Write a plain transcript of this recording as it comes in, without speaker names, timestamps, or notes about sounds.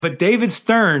But David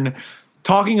Stern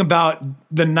talking about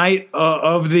the night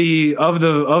of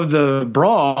the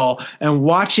brawl and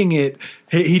watching it,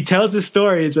 he tells the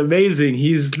story. It's amazing.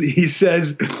 He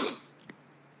says,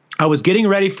 I was getting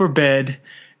ready for bed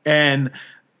and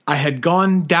I had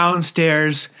gone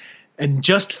downstairs and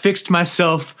just fixed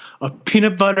myself a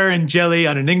peanut butter and jelly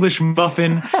on an English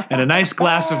muffin and a nice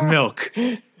glass of milk.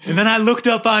 And then I looked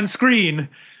up on screen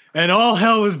and all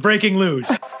hell was breaking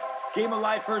loose. Game of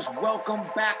Lifers, welcome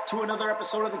back to another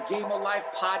episode of the Game of Life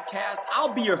podcast.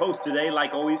 I'll be your host today,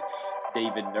 like always,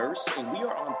 David Nurse, and we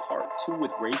are on part 2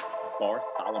 with Rafe,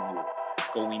 Bartholomew,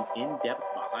 going in depth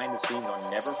behind the scenes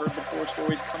on never heard before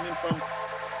stories coming from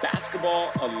basketball,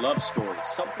 a love story,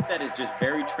 something that is just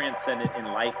very transcendent in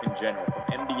life in general, from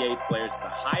NBA players at the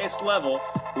highest level,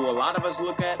 who a lot of us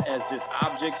look at as just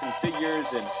objects and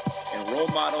figures and role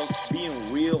models,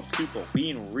 being real people,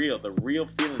 being real, the real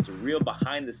feelings, the real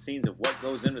behind the scenes of what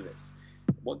goes into this,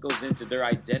 what goes into their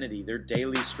identity, their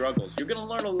daily struggles. You're going to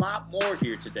learn a lot more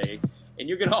here today, and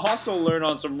you're going to also learn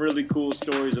on some really cool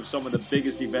stories of some of the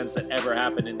biggest events that ever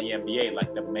happened in the NBA,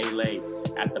 like the melee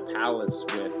at the Palace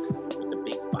with the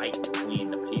big fight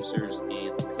between the Pacers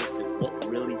and the Pistons. What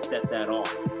really set that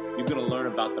off? You're going to learn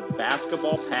about the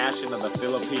basketball passion of the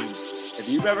Philippines. If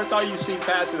you've ever thought you seem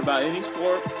passionate about any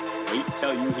sport, wait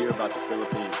till you hear about the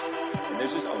Philippines. And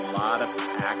there's just a lot of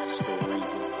packed stories,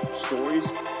 and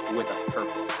stories with a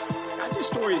purpose. Not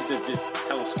just stories that just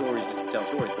tell stories just to tell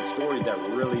stories, but stories that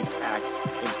really pack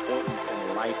importance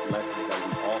and life lessons that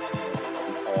we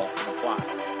all can apply.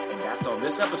 And that's on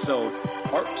this episode,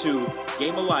 part 2,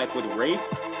 Game of Life with Rafe,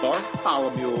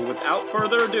 Bartholomew. Without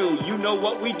further ado, you know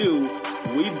what we do.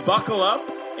 We buckle up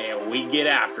and we get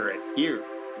after it. Here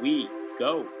we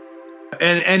go.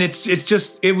 And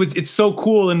it's so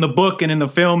cool in the book and in the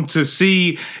film to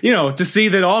see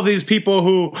that all these people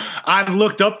who I've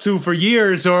looked up to for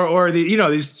years or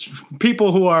these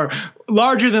people who are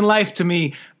larger than life to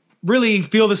me really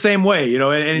feel the same way,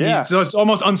 so it's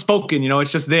almost unspoken,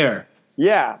 it's just there.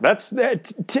 Yeah,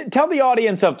 tell the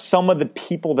audience of some of the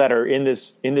people that are in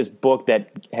this book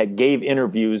that gave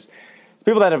interviews.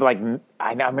 People that have,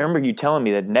 I remember you telling me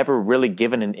that never really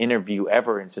given an interview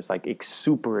ever, and it's just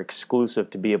super exclusive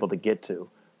to be able to get to.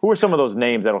 Who are some of those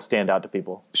names that'll stand out to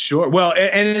people? Sure. Well,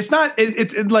 and it's not,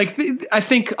 I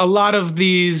think a lot of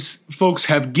these folks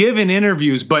have given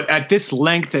interviews, but at this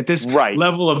length, at this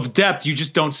level of depth, you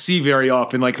just don't see very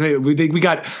often. We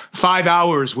got 5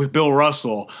 hours with Bill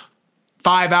Russell,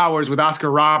 5 hours with Oscar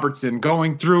Robertson,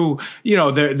 going through,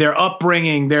 their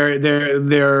upbringing, their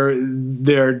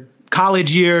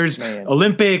college years,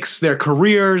 Olympics, their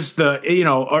careers,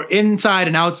 or inside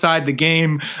and outside the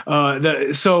game.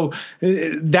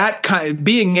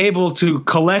 Being able to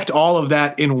collect all of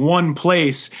that in one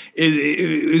place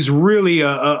is really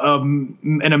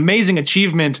an amazing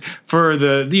achievement for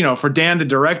for Dan, the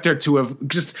director, to have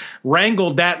just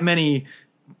wrangled that many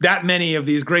of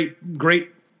these great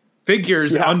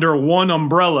figures under one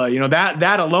umbrella.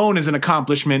 That alone is an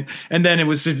accomplishment. And then it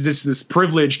was just this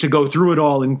privilege to go through it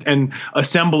all and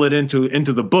assemble it into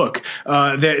the book.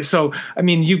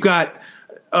 You've got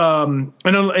and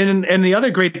the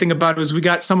other great thing about it is we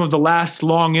got some of the last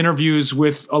long interviews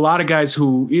with a lot of guys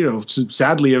who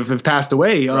sadly have passed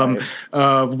away.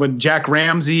 When Jack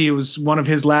Ramsey, it was one of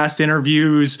his last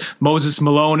interviews. Moses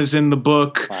Malone is in the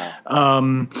book.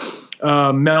 Wow.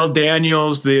 Mel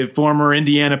Daniels, the former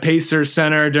Indiana Pacers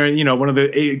center, one of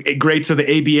the greats of the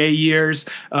ABA years,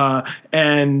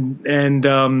 and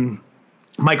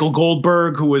Michael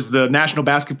Goldberg, who was the National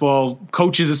Basketball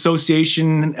Coaches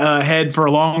Association head for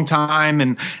a long time,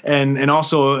 and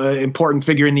also an important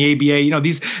figure in the ABA.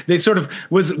 They sort of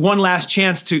was one last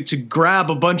chance to grab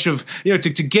a bunch of to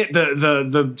get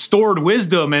the stored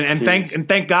wisdom and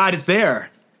thank God it's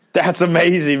there. That's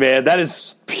amazing, man. That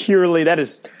is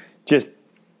just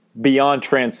beyond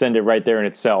transcendent right there in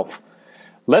itself.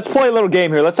 Let's play a little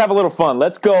game here. Let's have a little fun.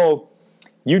 Let's go.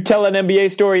 You tell an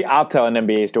NBA story, I'll tell an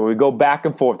NBA story. We go back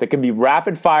and forth. It can be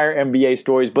rapid fire NBA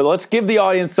stories, but let's give the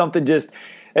audience something if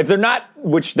they're not,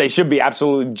 which they should be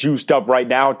absolutely juiced up right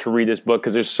now to read this book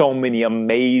because there's so many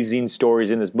amazing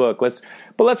stories in this book.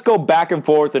 Let's go back and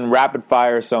forth and rapid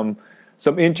fire some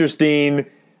interesting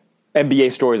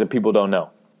NBA stories that people don't know.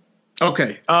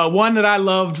 Okay. One that I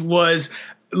loved was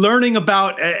learning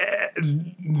about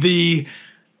the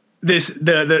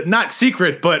not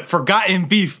secret but forgotten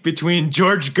beef between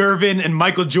George Gervin and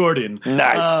Michael Jordan.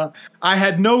 Nice. I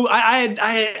had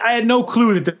no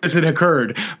clue that this had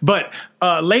occurred, but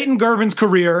late in Gervin's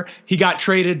career, he got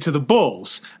traded to the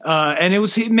Bulls, and it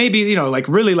was maybe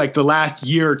really the last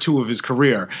year or two of his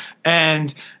career,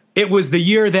 and it was the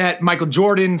year that Michael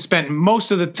Jordan spent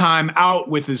most of the time out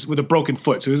with a broken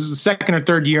foot. So it was the second or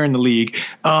third year in the league.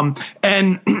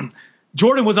 And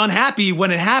Jordan was unhappy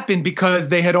when it happened because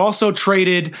they had also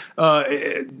traded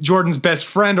Jordan's best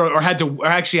friend, or had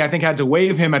to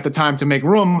waive him at the time to make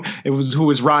room. Who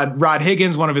was Rod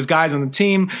Higgins, one of his guys on the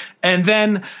team. And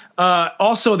then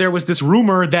also there was this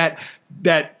rumor that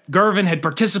Gervin had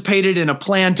participated in a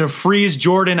plan to freeze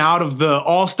Jordan out of the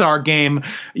All-Star game,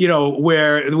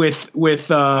 where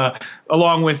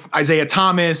along with Isaiah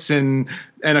Thomas and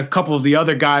a couple of the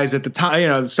other guys at the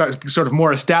time, sort of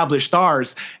more established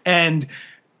stars. And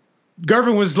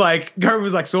Gervin was like,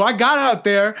 so I got out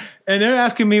there and they're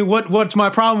asking me what's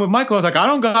my problem with Michael. I was like, I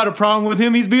don't got a problem with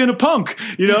him. He's being a punk,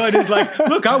 and it's like,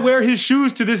 look, I wear his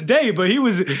shoes to this day, but he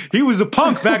was a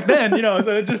punk back then,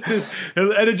 so it just this,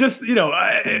 and it just,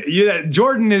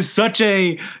 Jordan is such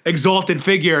a exalted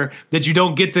figure that you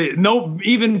don't get to know,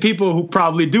 even people who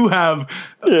probably do have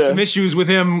some issues with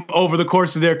him over the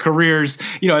course of their careers,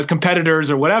 as competitors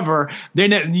or whatever.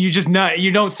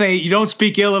 You don't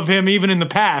speak ill of him even in the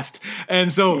past.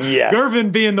 And so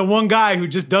Gervin being the one guy who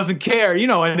just doesn't care,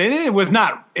 and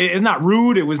it's not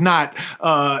rude. It was not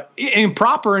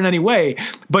improper in any way,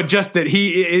 but just that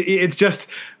it's just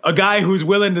a guy who's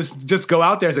willing to just go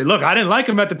out there and say, look, I didn't like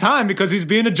him at the time because he's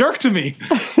being a jerk to me.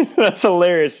 That's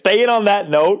hilarious. Staying on that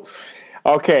note.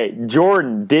 Okay,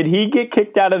 Jordan, did he get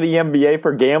kicked out of the NBA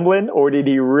for gambling, or did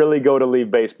he really go to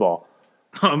leave baseball?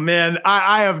 Oh man,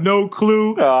 I have no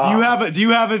clue. Do you have a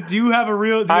theory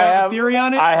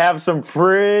on it? I have some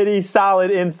pretty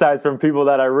solid insights from people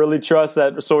that I really trust,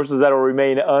 that sources that will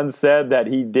remain unsaid, that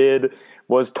he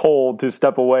was told to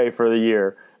step away for the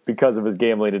year because of his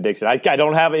gambling addiction. I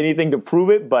don't have anything to prove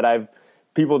it, but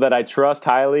people that I trust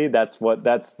highly, that's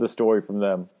the story from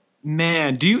them.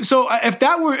 Man, if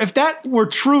that were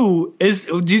true,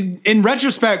 in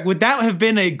retrospect, would that have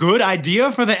been a good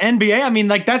idea for the NBA? I mean,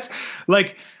 that's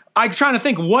I'm trying to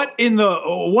think what in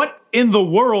the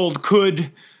world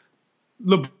could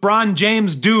LeBron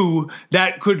James do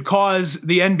that could cause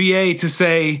the NBA to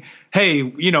say, hey,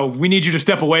 we need you to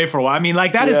step away for a while. I mean,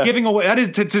 is giving away. That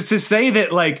is to say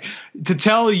that, to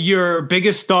tell your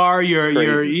biggest star, your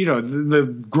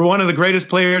one of the greatest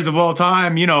players of all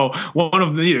time, one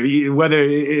of the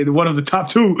whether one of the top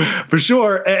two for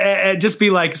sure, and just be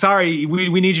like, sorry,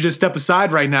 we need you to step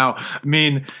aside right now. I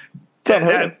mean,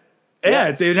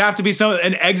 it'd have to be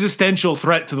an existential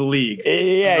threat to the league.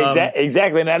 Yeah,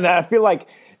 exactly. And I feel like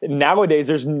nowadays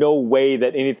there's no way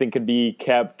that anything could be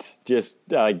kept just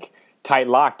tight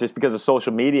locked just because of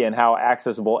social media and how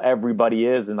accessible everybody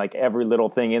is, and every little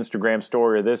thing, Instagram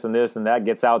story or this and that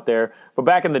gets out there. But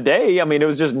back in the day, I mean, it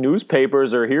was just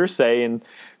newspapers or hearsay, and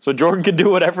so Jordan could do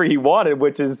whatever he wanted,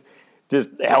 which is just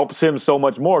helps him so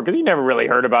much more, because you never really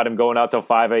heard about him going out till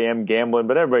 5 a.m. gambling,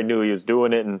 but everybody knew he was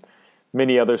doing it, and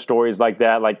many other stories like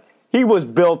that. He was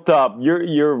built up.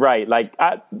 You're right.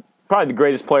 Probably the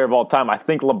greatest player of all time. I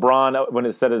think LeBron, when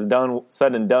it's said and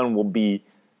done, will be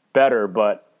better,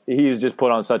 but he was just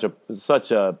put on such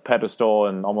a pedestal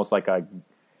and almost like a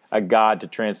god to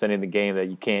transcending the game that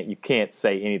you can't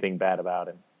say anything bad about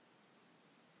him.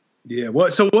 Yeah.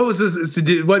 So what was this to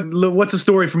do? What's the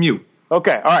story from you?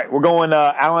 Okay. All right. We're going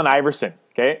Allen Iverson.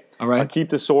 Okay. All right. I'll keep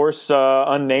the source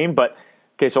unnamed, but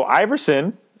okay. So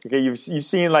Iverson. Okay. You've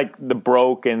seen the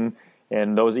broke and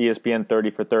those ESPN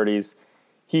 30 for 30s.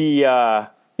 He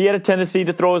had a tendency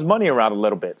to throw his money around a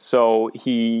little bit, so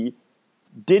he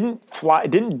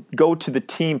didn't go to the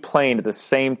team plane at the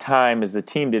same time as the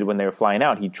team did when they were flying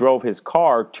out. He drove his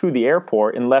car to the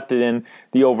airport and left it in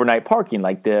the overnight parking,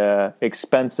 the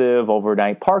expensive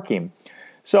overnight parking.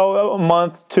 So a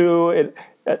month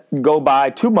go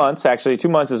by, 2 months, actually 2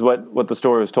 months is what the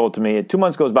story was told to me. 2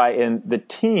 months goes by, and the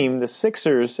team, the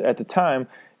Sixers at the time,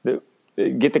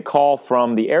 get the call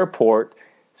from the airport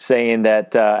saying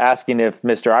that, asking if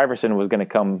Mr. Iverson was going to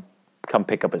come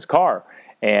pick up his car.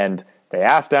 And they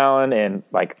asked Allen, and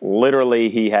literally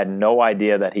he had no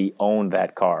idea that he owned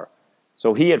that car.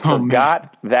 So he had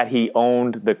forgot that he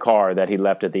owned the car that he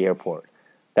left at the airport.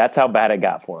 That's how bad it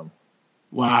got for him.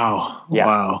 Wow. Yeah,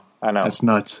 wow. I know. That's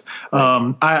nuts.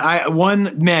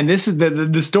 This is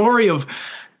the story of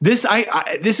this.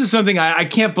 This is something I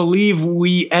can't believe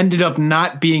we ended up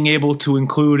not being able to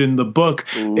include in the book.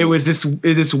 Ooh. It was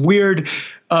this weird,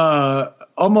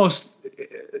 almost,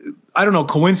 I don't know,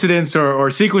 coincidence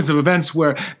or sequence of events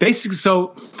where basically,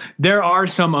 so there are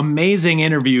some amazing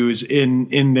interviews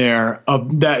in there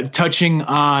that touching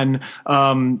on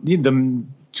the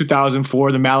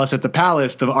 2004, the Malice at the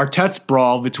Palace, the Artest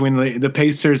brawl between the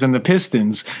Pacers and the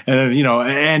Pistons,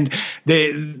 and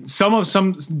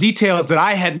some details that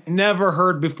I had never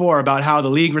heard before about how the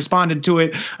league responded to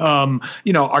it.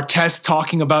 Artest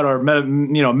talking about, or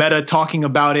Meta talking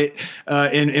about it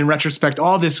in retrospect.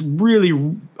 All this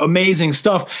really amazing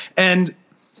stuff. And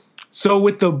so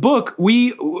with the book,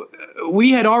 we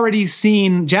had already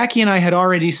seen, Jackie and I had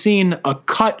already seen a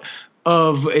cut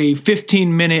of a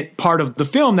 15-minute part of the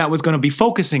film that was going to be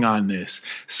focusing on this.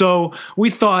 So we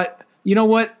thought, you know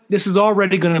what? This is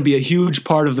already going to be a huge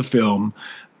part of the film.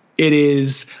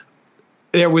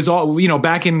 There was all,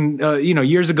 back in,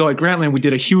 years ago at Grantland, we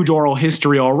did a huge oral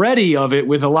history already of it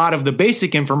with a lot of the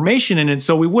basic information in it.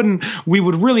 So we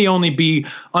would really only be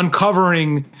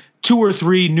uncovering 2 or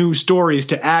 3 new stories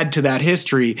to add to that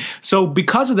history. So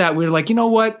because of that, we were like, you know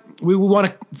what? We want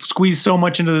to squeeze so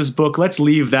much into this book. Let's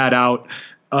leave that out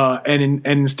and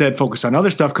instead focus on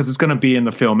other stuff because it's going to be in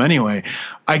the film anyway.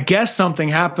 I guess something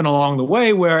happened along the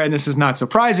way where, and this is not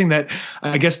surprising, that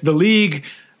I guess the league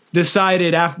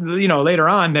decided after, later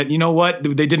on that, you know what,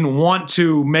 they didn't want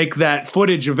to make that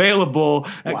footage available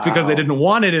because they didn't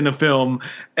want it in a film.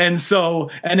 And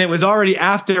it was already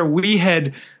after we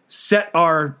had set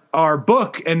our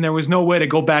book, and there was no way to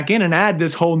go back in and add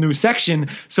this whole new section,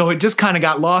 so it just kind of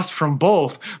got lost from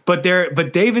both. But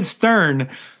David Stern,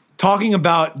 talking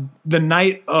about the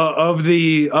night of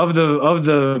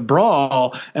the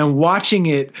brawl and watching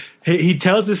it, he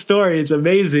tells a story. It's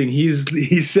amazing. He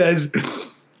says,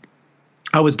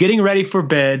 I was getting ready for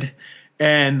bed,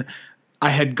 and I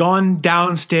had gone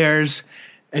downstairs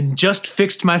and just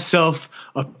fixed myself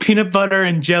a peanut butter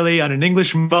and jelly on an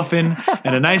English muffin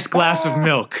and a nice glass of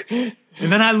milk. And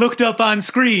then I looked up on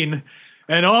screen,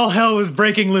 and all hell was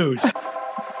breaking loose.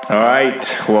 All right,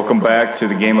 welcome back to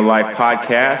the Game of Life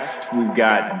podcast. We've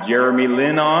got Jeremy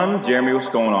Lin on. Jeremy, what's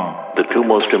going on? The 2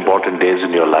 most important days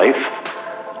in your life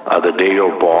are the day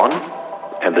you're born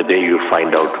and the day you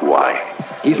find out why.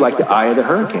 He's like the eye of the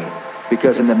hurricane,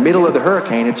 because in the middle of the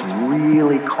hurricane, it's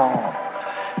really calm.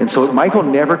 And so Michael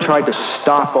never tried to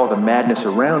stop all the madness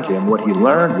around him. What he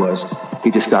learned was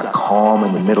he just got calm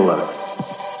in the middle of it.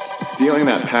 Stealing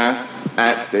that pass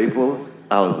at Staples,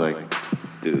 I was like,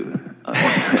 dude.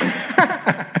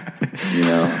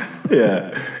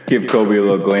 Yeah. Give Kobe a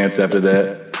little glance after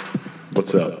that.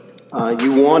 What's up?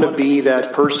 You want to be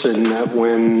that person that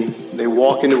when they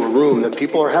walk into a room that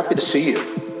people are happy to see you.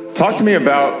 Talk to me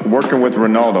about working with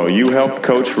Ronaldo. You helped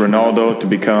coach Ronaldo to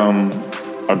become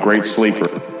a great sleeper.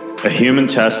 A human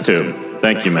test tube.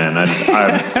 Thank you, man. I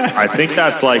think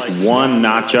that's like one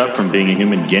notch up from being a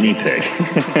human guinea pig.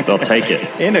 They'll take it.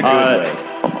 In a good way.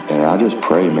 And I just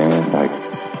pray, man.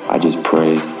 I just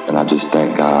pray and I just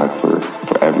thank God for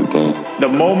everything. The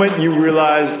moment you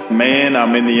realized, man,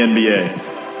 I'm in the NBA.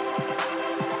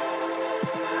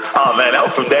 Oh, man, that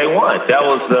was from day one. That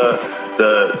was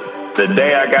the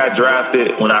day I got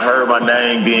drafted, when I heard my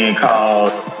name being called.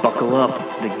 Buckle up,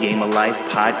 the Game of Life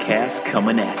podcast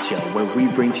coming at you, where we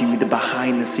bring to you the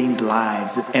behind-the-scenes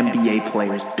lives of NBA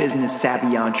players,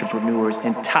 business-savvy entrepreneurs,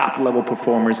 and top-level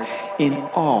performers in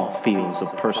all fields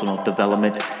of personal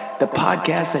development. The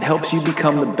podcast that helps you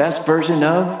become the best version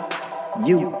of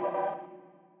you.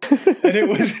 The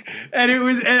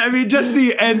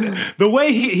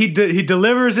way he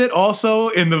delivers it also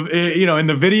in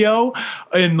the video,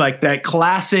 in like that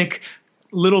classic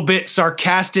little bit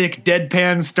sarcastic,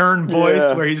 deadpan, stern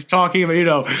voice where he's talking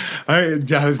about, I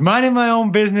was minding my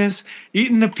own business,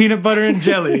 eating a peanut butter and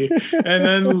jelly, and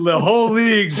then the whole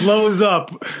league blows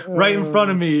up right in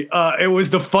front of me.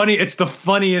 It's the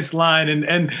funniest line,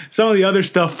 and some of the other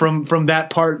stuff from that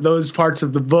part, those parts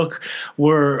of the book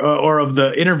were, or of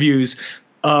the interviews,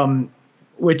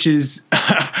 which is,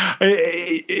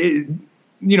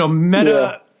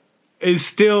 Meta is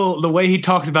still, the way he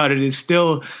talks about it is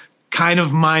still kind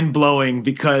of mind-blowing,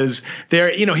 because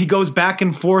he goes back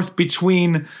and forth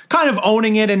between kind of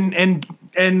owning it and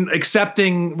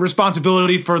accepting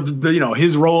responsibility for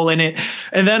his role in it,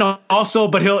 and then also,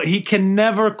 but he can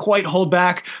never quite hold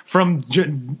back from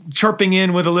chirping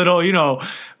in with a little,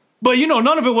 but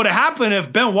none of it would have happened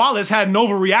if Ben Wallace hadn't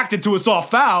overreacted to a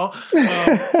soft foul.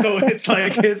 So it's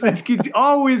like it's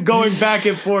always going back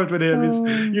and forth with him.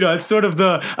 It's sort of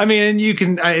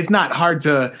it's not hard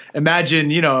to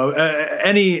imagine.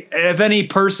 Any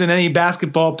person, any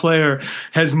basketball player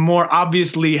has more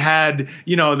obviously had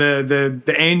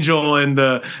the angel and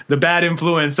the bad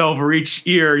influence over each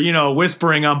ear.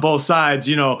 Whispering on both sides.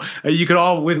 You could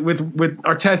all with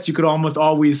Artest, you could almost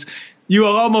always you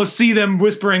almost see them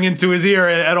whispering into his ear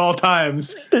at all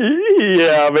times.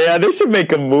 Yeah, man, they should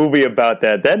make a movie about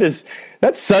that.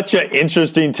 That's such an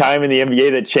interesting time in the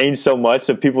NBA that changed so much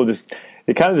that people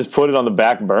they kind of just put it on the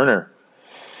back burner.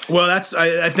 Well,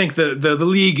 I think the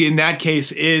league in that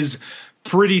case is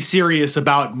pretty serious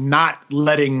about not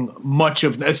letting much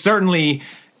of certainly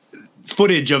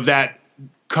footage of that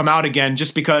come out again,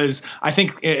 just because I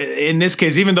think in this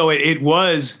case, even though it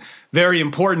was very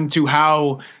important to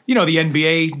how, the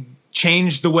NBA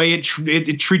changed the way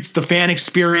it treats the fan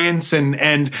experience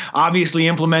and obviously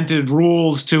implemented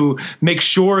rules to make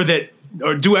sure that,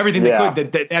 or do everything they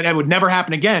could that would never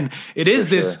happen again. It is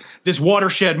this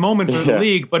watershed moment for the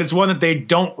league, but it's one that they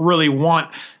don't really want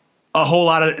a whole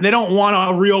lot of. They don't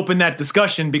want to reopen that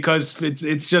discussion because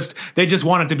it's just they just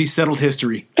want it to be settled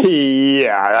history.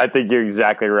 Yeah, I think you're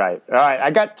exactly right. All right,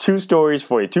 I got two stories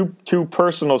for you, two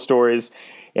personal stories,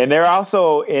 and they're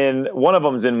also one of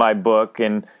them's in my book,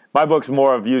 and my book's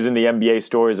more of using the NBA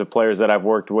stories of players that I've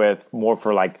worked with, more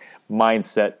for like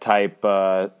mindset type.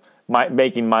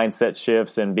 Making mindset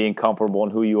shifts and being comfortable in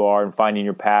who you are and finding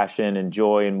your passion and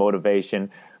joy and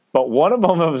motivation. But one of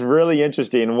them that was really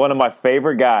interesting, and one of my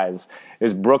favorite guys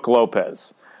is Brook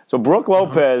Lopez. So Brook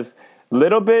Lopez,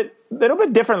 little bit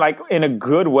different, like in a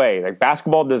good way. Like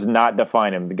basketball does not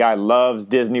define him. The guy loves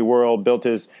Disney World, built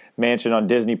his mansion on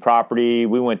Disney property.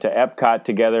 We went to Epcot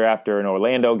together after an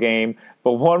Orlando game.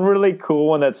 But one really cool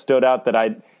one that stood out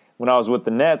when I was with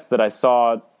the Nets that I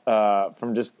saw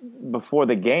from just before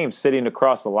the game, sitting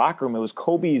across the locker room, it was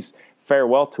Kobe's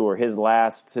farewell tour, his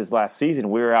last season.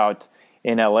 We were out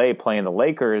in LA playing the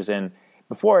Lakers, and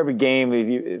before every game,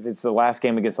 if it's the last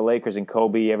game against the Lakers and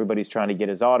Kobe, everybody's trying to get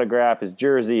his autograph, his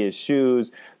jersey, his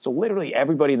shoes. So literally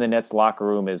everybody in the Nets locker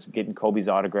room is getting Kobe's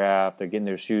autograph. They're getting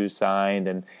their shoes signed,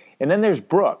 and then there's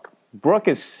Brook. Brook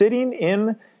is sitting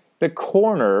in the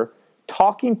corner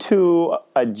talking to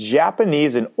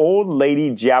an old lady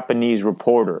Japanese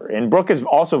reporter. And Brook is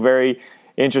also very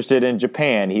interested in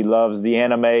Japan. He loves the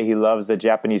anime. He loves the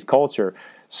Japanese culture.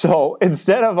 So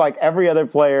instead of like every other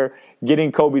player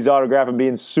getting Kobe's autograph and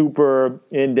being super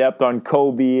in-depth on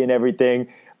Kobe and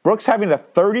everything, Brook's having a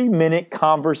 30-minute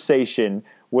conversation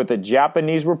with a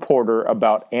Japanese reporter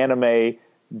about anime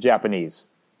Japanese.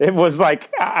 It was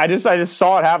like, I just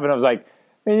saw it happen. I was like,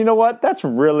 man, you know what? That's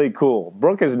really cool.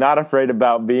 Brook is not afraid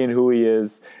about being who he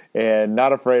is and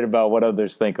not afraid about what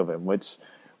others think of him, which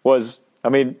was, I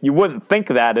mean, you wouldn't think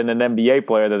that in an NBA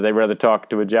player that they'd rather talk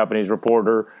to a Japanese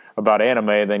reporter about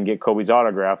anime than get Kobe's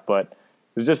autograph, but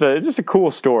it was just a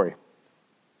cool story.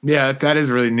 Yeah, that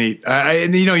is really neat.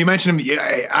 You mentioned him.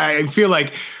 I feel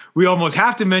like we almost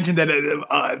have to mention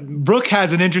that Brook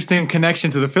has an interesting connection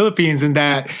to the Philippines in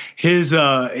that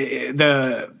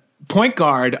the point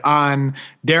guard on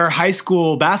their high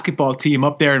school basketball team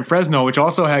up there in Fresno, which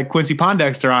also had Quincy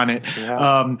Pondexter on it,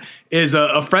 is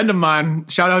a friend of mine.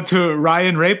 Shout out to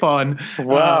Ryan Rapon,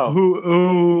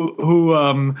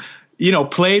 who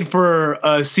played for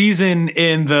a season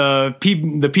in the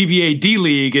PBA D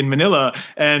League in Manila,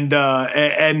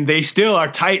 and they still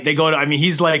are tight. They go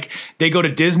to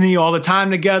Disney all the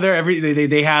time together.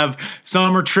 They have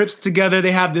summer trips together.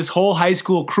 They have this whole high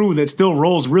school crew that still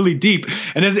rolls really deep,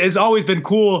 and it's always been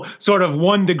cool. Sort of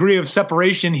one degree of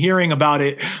separation hearing about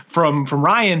it from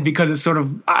Ryan, because it's sort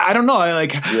of, I don't know,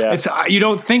 it's you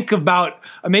don't think about.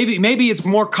 Maybe it's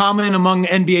more common among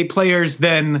NBA players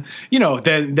than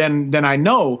I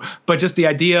know, but just the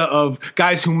idea of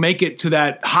guys who make it to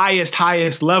that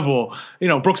highest level.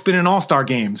 Brook's been in All-Star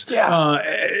games.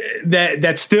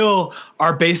 That still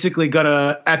are basically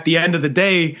gonna, at the end of the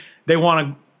day, they want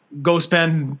to go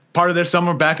spend part of their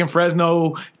summer back in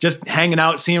Fresno, just hanging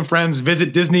out, seeing friends,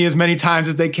 visit Disney as many times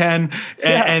as they can,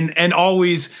 and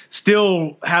always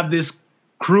still have this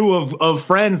crew of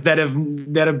friends that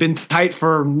have been tight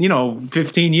for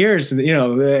 15 years,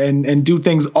 and do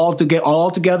things all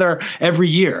together every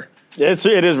year. It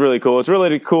is really cool. It's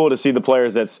really cool to see the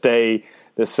players that stay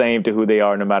the same to who they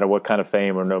are, no matter what kind of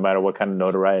fame or no matter what kind of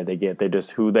notoriety they get. They're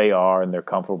just who they are, and they're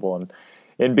comfortable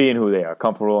in being who they are,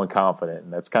 comfortable and confident.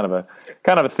 And that's kind of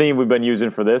a theme we've been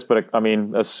using for this, but I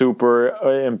mean a super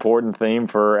important theme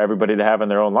for everybody to have in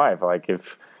their own life. Like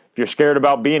if you're scared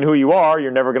about being who you are,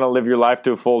 you're never going to live your life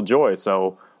to full joy.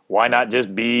 So why not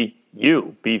just be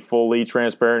you? Be fully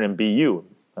transparent and be you.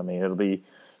 I mean, it'll be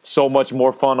so much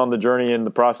more fun on the journey and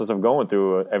the process of going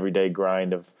through an everyday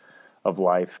grind of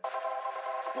life.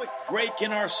 Quick break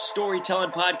in our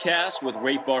storytelling podcast with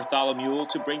Rafe Bartholomew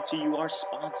to bring to you our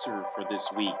sponsor for this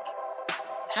week.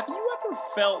 Have you ever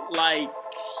felt like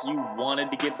you wanted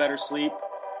to get better sleep?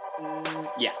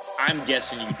 Yeah, I'm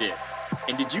guessing you did.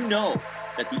 And did you know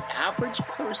that the average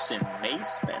person may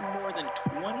spend more than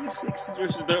 26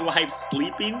 years of their life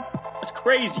sleeping? That's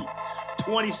crazy.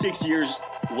 26 years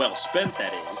well spent,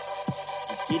 that is.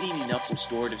 Getting enough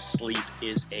restorative sleep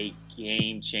is a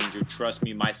game changer. Trust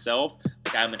me, myself,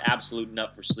 I'm an absolute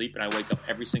nut for sleep, and I wake up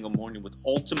every single morning with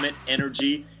ultimate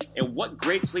energy. And what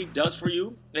great sleep does for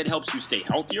you, it helps you stay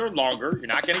healthier longer. You're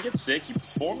not going to get sick. You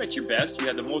perform at your best. You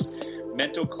have the most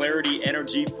mental clarity,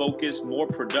 energy, focus, more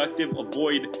productive,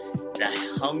 avoid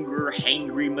the hunger,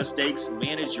 hangry mistakes,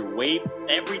 manage your weight,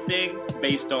 everything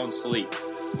based on sleep.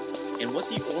 And what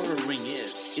the Oura Ring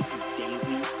is, it's daily,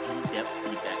 in-depth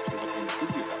feedback to help you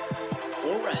improve your health.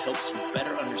 Oura helps you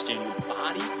better understand your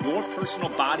body, your personal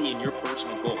body, and your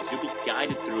personal goals. You'll be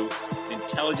guided through an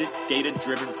intelligent,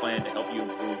 data-driven plan to help you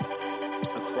improve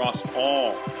across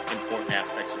all important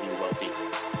aspects of your well-being.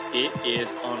 It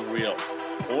is unreal.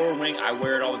 Oura Ring, I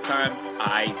wear it all the time.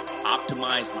 I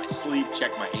optimize my sleep,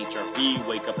 check my HRV,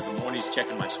 wake up in the mornings,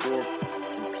 checking my score,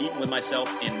 competing with myself,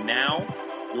 and now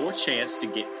your chance to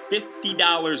get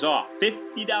 $50 off.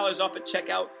 $50 off at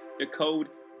checkout, the code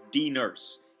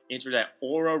DNURSE. Enter that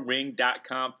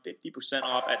auraring.com, 50%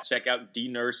 off at checkout,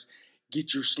 DNURSE.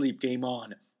 Get your sleep game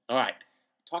on. All right,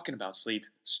 talking about sleep,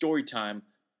 story time.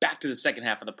 Back to the second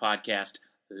half of the podcast.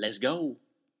 Let's go.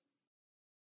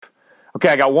 Okay,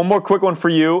 I got one more quick one for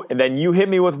you, and then you hit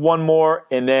me with one more,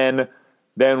 and then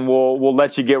we'll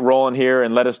let you get rolling here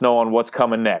and let us know on what's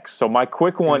coming next. So my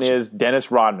quick one is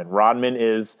Dennis Rodman. Rodman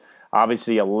is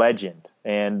obviously a legend,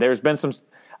 and there's been some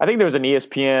 – I think there was an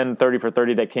ESPN 30 for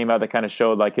 30 that came out that kind of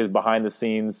showed like his behind the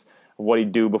scenes of what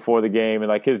he'd do before the game and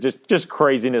like his just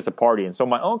craziness of partying. So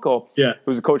my uncle,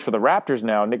 who's a coach for the Raptors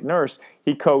now, Nick Nurse,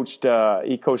 he coached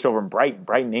over in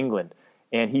Brighton, England.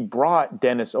 And he brought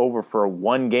Dennis over for a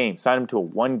one game, signed him to a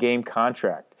one-game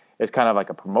contract. It's kind of like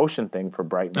a promotion thing for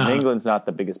Brighton. And England's not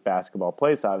the biggest basketball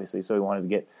place, obviously, so he wanted to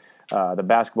get the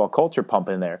basketball culture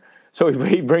pumping there. So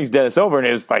he brings Dennis over, and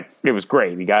it was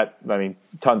great. He got,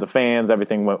 tons of fans.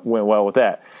 Everything went well with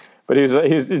that. But he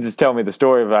was just telling me the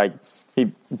story of like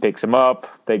he picks him up,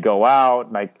 they go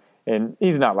out, and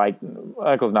he's not like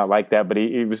Uncle's not like that, but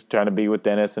he was trying to be with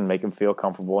Dennis and make him feel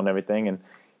comfortable and everything, and.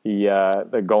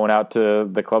 They're going out to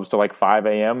the clubs till like 5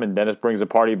 a.m. and Dennis brings a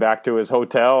party back to his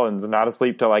hotel and's not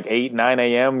asleep till like 8, 9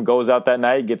 a.m., goes out that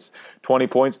night, gets 20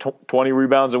 points, 20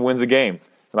 rebounds, and wins the game.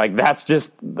 Like, that's just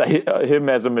him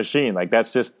as a machine. Like,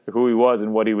 that's just who he was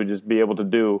and what he would just be able to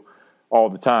do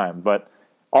all the time. But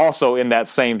also in that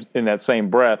same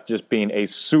breath, just being a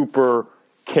super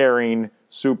caring,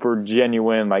 super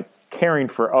genuine, like caring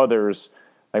for others,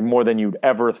 like more than you'd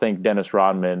ever think Dennis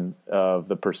Rodman of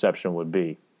the perception would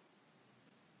be.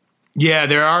 Yeah,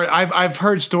 there are. I've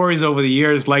heard stories over the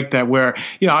years like that where,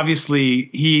 obviously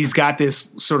he's got this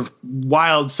sort of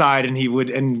wild side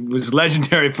and was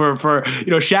legendary for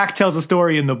Shaq tells a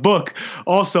story in the book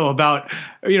also about,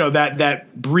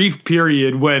 that brief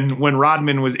period when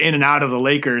Rodman was in and out of the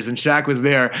Lakers and Shaq was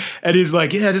there. And he's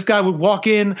like, yeah, this guy would walk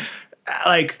in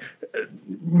like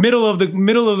middle of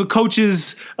the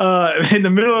coaches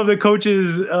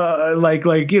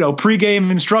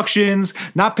pregame instructions,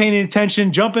 not paying any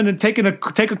attention, jumping and take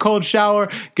a cold shower,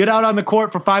 get out on the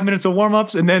court for 5 minutes of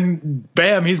warm-ups, and then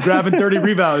bam, he's grabbing 30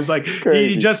 rebounds. Like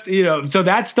he just so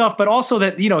that stuff, but also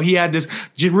that he had this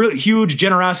really huge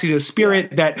generosity of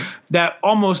spirit that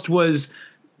almost was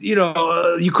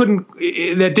you couldn't,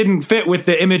 that didn't fit with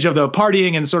the image of the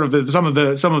partying and sort of some of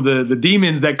the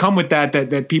demons that come with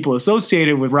that people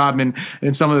associated with Rodman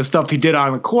and some of the stuff he did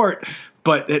on the court.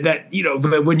 But that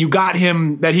when you got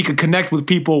him, that he could connect with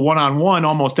people one-on-one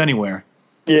almost anywhere.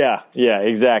 Yeah,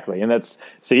 exactly. And it's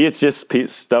just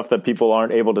stuff that people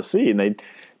aren't able to see, and they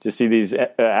just see these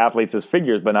athletes as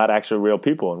figures, but not actually real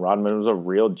people. And Rodman was a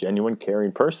real, genuine,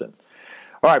 caring person.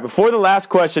 All right, before the last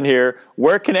question here,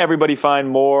 where can everybody find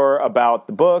more about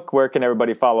the book? Where can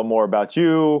everybody follow more about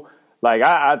you? Like,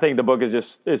 I think the book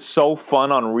is so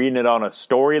fun on reading it on a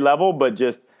story level, but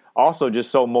just so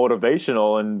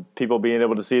motivational and people being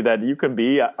able to see that you can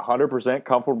be 100%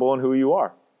 comfortable in who you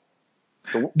are.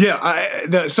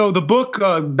 Yeah. So the book,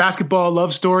 Basketball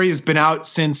Love Story, has been out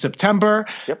since September.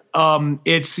 Yep.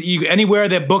 It's anywhere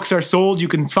that books are sold, you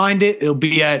can find it. It'll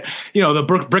be at,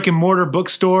 the brick and mortar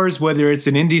bookstores, whether it's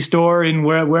an indie store in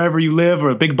wherever you live or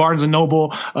a big Barnes and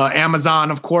Noble. Amazon,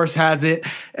 of course, has it.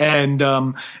 And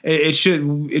it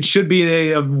should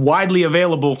be widely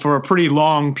available for a pretty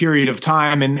long period of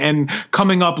time. And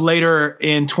coming up later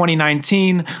in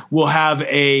 2019, we'll have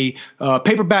a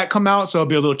paperback come out. So it'll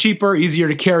be a little cheaper, easier easier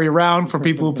to carry around for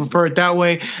people who prefer it that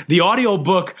way. The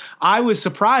audiobook, I was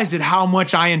surprised at how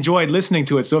much I enjoyed listening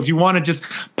to it. So if you want to just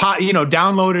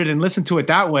download it and listen to it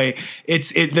that way, they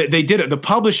did it. The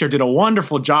publisher did a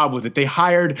wonderful job with it. They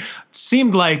hired,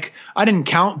 seemed like, I didn't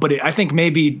count, but I think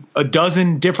maybe a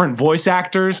dozen different voice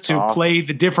actors to play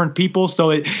the different people.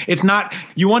 So it's not,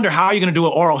 you wonder how you're going to do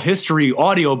an oral history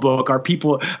audiobook. Are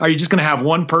you just going to have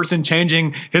one person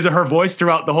changing his or her voice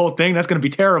throughout the whole thing? That's going to be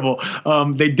terrible.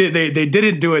 They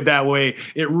didn't do it that way.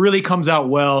 It really comes out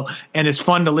well, and it's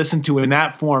fun to listen to in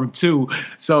that form too.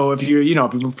 So if you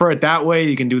prefer it that way,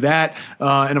 you can do that.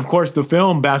 And of course, the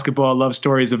film Basketball Love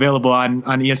Story is available on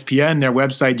ESPN, their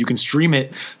website. You can stream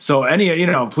it. So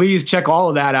please check all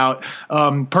of that out.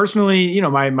 Personally,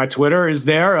 my Twitter is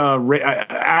there,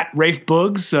 at Rafe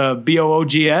Boogs,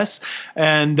 Boogs,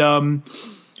 and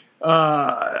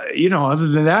other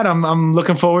than that, I'm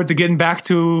looking forward to getting back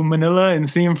to Manila and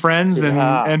seeing friends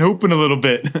and hooping a little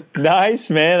bit. Nice,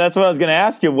 man. That's what I was going to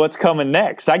ask you. What's coming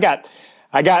next? I got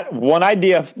one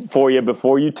idea for you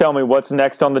before you tell me what's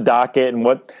next on the docket and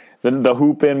what the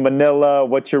hoop in Manila,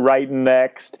 what you're writing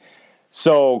next.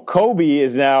 So Kobe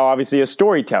is now obviously a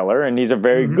storyteller, and he's a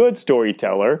very good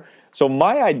storyteller. So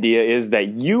my idea is that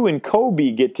you and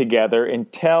Kobe get together and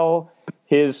tell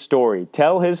his story.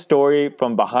 Tell his story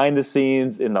from behind the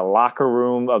scenes in the locker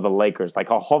room of the Lakers. Like,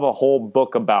 I'll have a whole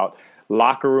book about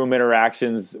locker room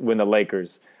interactions with the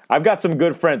Lakers. I've got some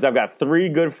good friends. I've got 3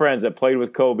 good friends that played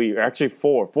with Kobe, or actually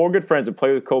 4 good friends that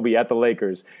played with Kobe at the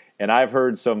Lakers, and I've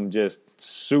heard some just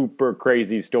super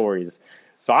crazy stories.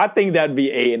 So I think that'd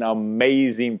be an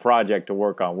amazing project to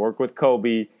work on. Work with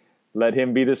Kobe, let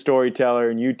him be the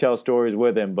storyteller, and you tell stories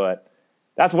with him. But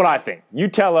that's what I think. You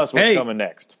tell us what's coming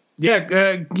next.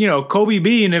 Yeah, Kobe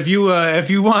Bean, if you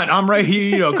want, I'm right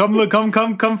here.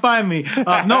 Come find me.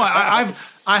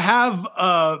 I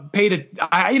have paid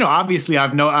obviously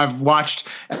I've watched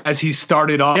as he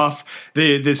started off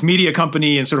this media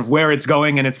company and sort of where it's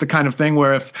going, and it's the kind of thing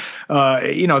where if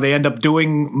they end up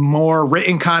doing more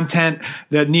written content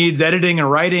that needs editing and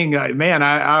writing,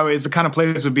 it's the kind of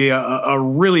place would be a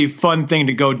really fun thing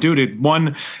to go do,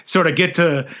 to sort of get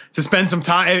to spend some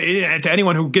time, to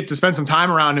anyone who gets to spend some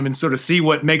time around him and sort of see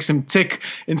what makes him tick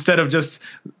instead of just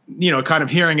kind of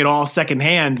hearing it all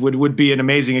secondhand would be an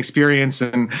amazing experience.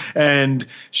 And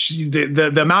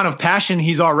the amount of passion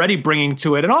he's already bringing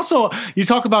to it. And also you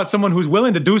talk about someone who's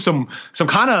willing to do some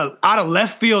kind of out of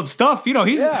left field stuff,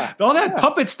 all that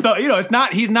puppet stuff,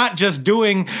 he's not just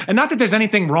doing, and not that there's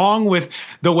anything wrong with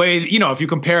the way, if you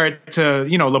compare it to,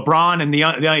 LeBron and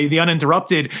the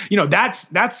Uninterrupted,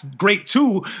 that's great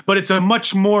too, but it's a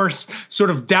much more sort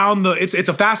of it's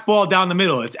a fastball down the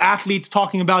middle. It's athletes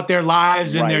talking about their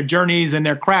lives and their journeys and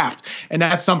their craft. And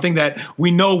that's something that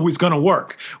we know is going to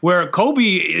work. Where Kobe,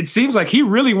 it seems like he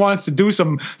really wants to do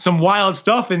some wild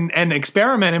stuff and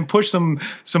experiment and push some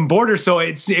borders. So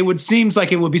it seems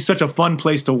like it would be such a fun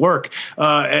place to work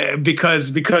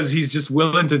because he's just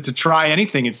willing to try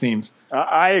anything, it seems.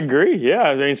 I agree. Yeah.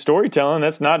 I mean, storytelling,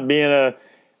 that's not being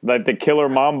like the killer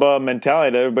Mamba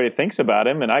mentality that everybody thinks about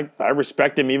him. And I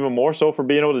respect him even more so for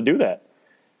being able to do that.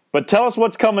 But tell us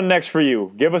what's coming next for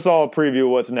you. Give us all a preview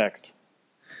of what's next.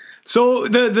 So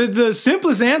the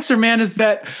simplest answer, man, is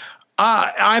that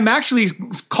I'm actually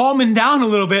calming down a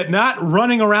little bit, not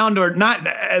running around, or not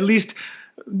at least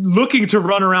looking to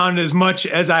run around as much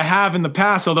as I have in the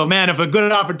past. Although, man, if a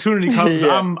good opportunity comes,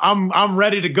 I'm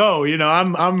ready to go.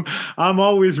 I'm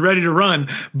always ready to run.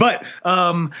 But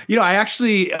I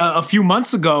actually a few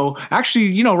months ago,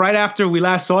 right after we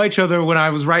last saw each other, when I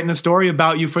was writing a story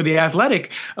about you for The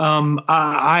Athletic,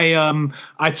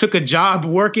 I took a job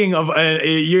working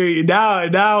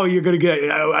now you're gonna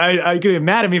get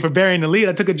mad at me for burying the lead.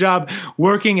 I took a job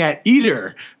working at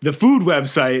Eater, the food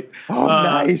website. Oh,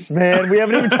 nice, man. We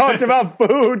haven't even talked about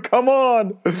food. Come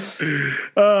on.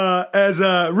 As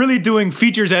really doing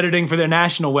features editing for their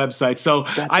national website. So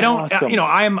that's I don't, awesome.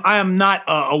 I am not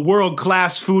a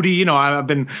world-class foodie. I've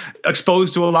been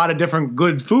exposed to a lot of different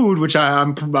good food, which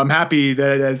I'm happy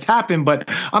that it's happened, but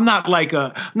I'm not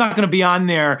I'm not going to be on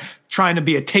there trying to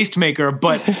be a tastemaker.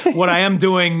 But what I am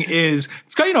doing is,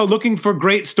 looking for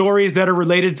great stories that are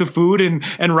related to food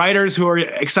and writers who are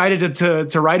excited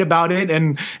to write about it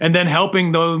and then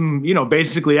helping them,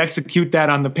 basically execute that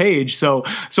on the page. So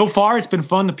far it's been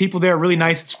fun. The people there are really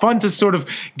nice. It's fun to sort of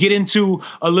get into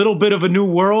a little bit of a new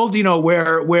world,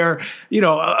 where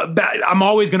I'm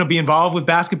always going to be involved with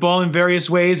basketball in various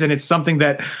ways. And it's something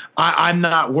that I'm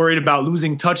not worried about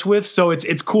losing touch with. So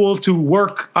it's cool to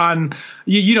work on,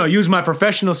 use my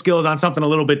professional skills on something a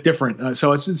little bit different.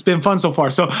 So it's been fun so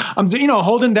far. So I'm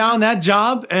holding down that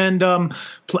job, and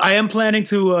I am planning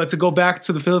to go back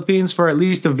to the Philippines for at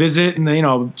least a visit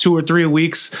in 2 or 3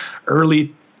 weeks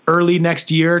early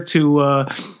next year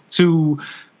to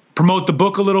promote the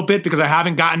book a little bit, because I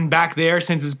haven't gotten back there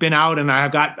since it's been out, and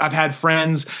I've had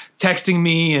friends texting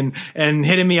me and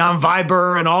hitting me on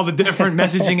Viber and all the different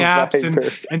messaging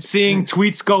apps and seeing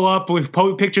tweets go up with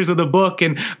pictures of the book,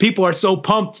 and people are so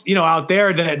pumped out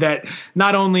there that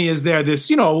not only is there this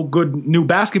good new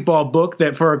basketball book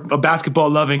that for a basketball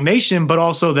loving nation, but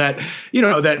also that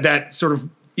that sort of,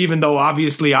 even though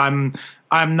obviously I'm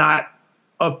not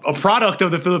a product of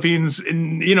the Philippines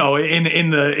in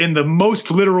the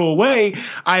most literal way.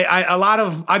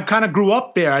 I kind of grew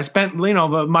up there. I spent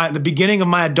the beginning of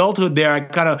my adulthood there. I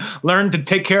kind of learned to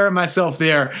take care of myself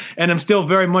there, and I'm still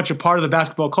very much a part of the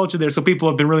basketball culture there. So people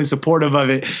have been really supportive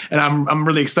of it, and I'm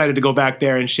really excited to go back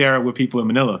there and share it with people in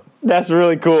Manila. That's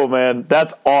really cool, man.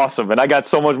 That's awesome, and I got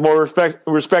so much more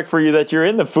respect for you that you're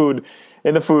in the food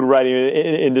writing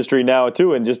industry now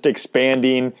too, and just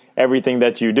expanding everything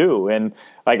that you do. And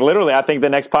like literally, I think the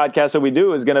next podcast that we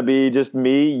do is going to be just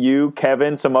me, you,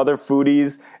 Kevin, some other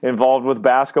foodies involved with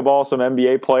basketball, some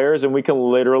NBA players, and we can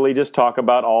literally just talk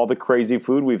about all the crazy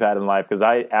food we've had in life. Because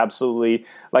I absolutely,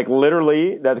 like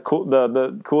literally,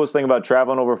 the coolest thing about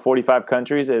traveling over 45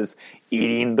 countries is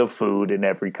eating the food in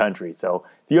every country. So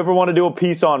if you ever want to do a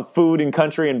piece on food and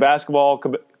country and basketball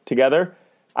together,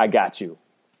 I got you.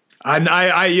 I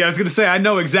was going to say, I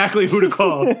know exactly who to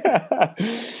call.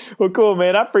 Well, cool,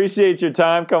 man. I appreciate your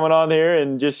time coming on here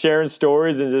and just sharing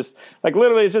stories, and just like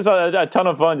literally, it's just a ton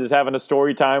of fun just having a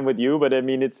story time with you. But I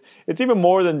mean, it's even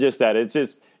more than just that. It's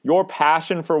just your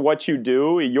passion for what you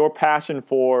do, your passion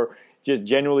for just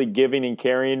genuinely giving and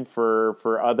caring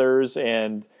for others.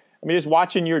 And I mean, just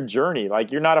watching your journey,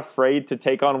 like you're not afraid to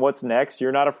take on what's next.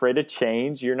 You're not afraid to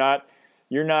change. You're not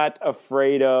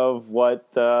afraid of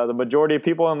what the majority of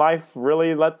people in life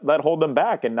really let hold them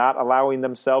back, and not allowing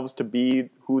themselves to be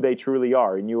who they truly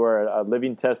are. And you are a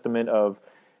living testament of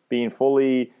being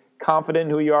fully confident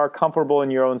in who you are, comfortable in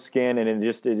your own skin, and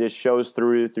it just shows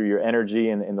through your energy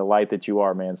and the light that you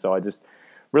are, man. So I just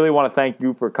really want to thank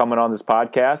you for coming on this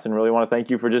podcast, and really want to thank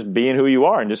you for just being who you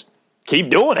are and just keep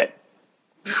doing it.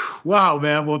 Wow,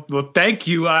 man. Well, thank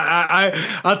you.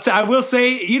 I will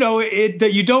say,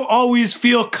 that you don't always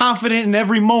feel confident in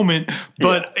every moment,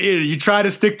 but yes, you try to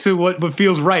stick to what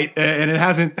feels right, and it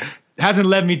hasn't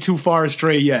led me too far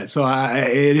astray yet. So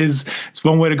it's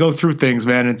one way to go through things,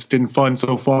 man. It's been fun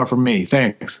so far for me.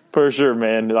 Thanks. For sure,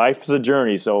 man. Life's a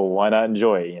journey, so why not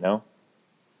enjoy it,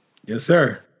 Yes,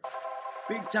 sir.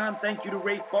 Big time thank you to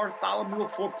Rafe Bartholomew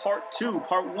for part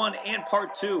 1 and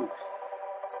part 2.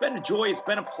 It's been a joy. It's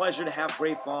been a pleasure to have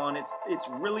Rafe on. It's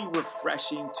really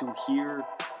refreshing to hear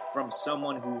from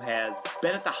someone who has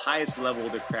been at the highest level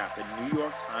of their craft, a New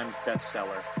York Times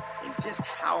bestseller, and just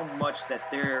how much that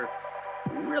they're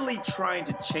really trying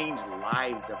to change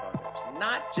lives of others.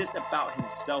 Not just about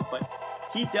himself, but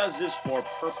he does this for a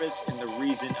purpose and the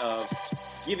reason of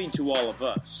giving to all of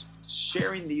us,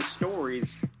 sharing these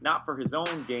stories, not for his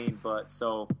own gain, but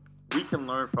so we can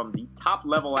learn from the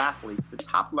top-level athletes, the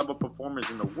top-level performers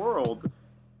in the world,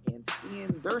 and seeing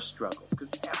their struggles. Because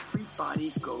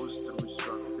everybody goes through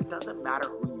struggles. It doesn't matter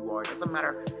who you are. It doesn't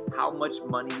matter how much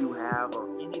money you have or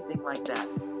anything like that.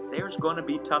 There's going to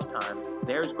be tough times.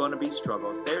 There's going to be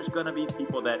struggles. There's going to be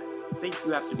people that think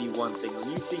you have to be one thing, or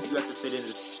you think you have to fit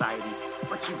into society,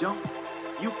 but you don't.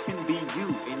 You can be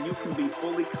you, and you can be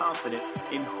fully confident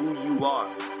in who you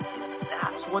are.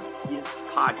 That's what this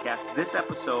podcast, this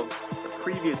episode, the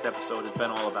previous episode has been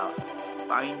all about.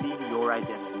 Finding your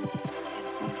identity and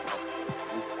who you are.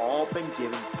 We've all been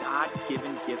given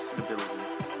God-given gifts and abilities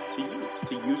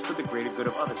to use for the greater good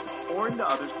of others, to pour into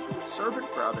others, to be a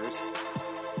servant for others,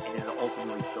 and to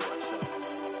ultimately fill ourselves.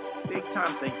 Big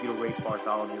time thank you to Rafe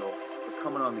Bartholomew for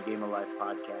coming on the Game of Life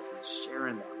podcast and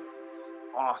sharing that with us.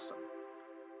 Awesome.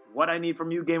 What I need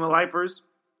from you, Game of Lifers,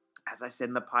 as I said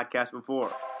in the podcast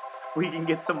before, we can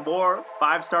get some more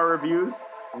 5-star reviews.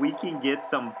 We can get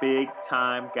some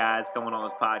big-time guys coming on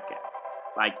this podcast,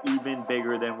 like even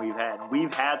bigger than we've had. And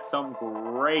we've had some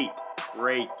great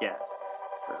guests.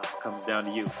 It all comes down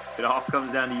to you. It all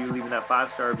comes down to you leaving that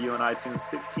 5-star review on iTunes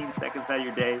 15 seconds out of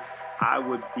your day. I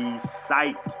would be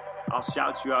psyched. I'll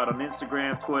shout you out on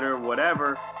Instagram, Twitter,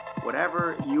 whatever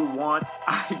you want.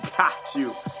 I got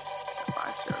you.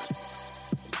 5 stars.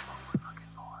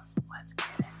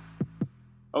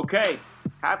 Okay,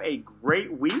 have a great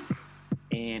week,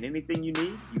 and anything you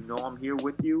need, you know I'm here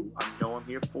with you. I know I'm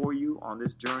here for you on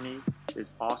this journey,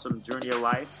 this awesome journey of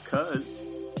life, because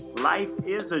Life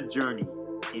is a journey.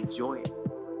 Enjoy it.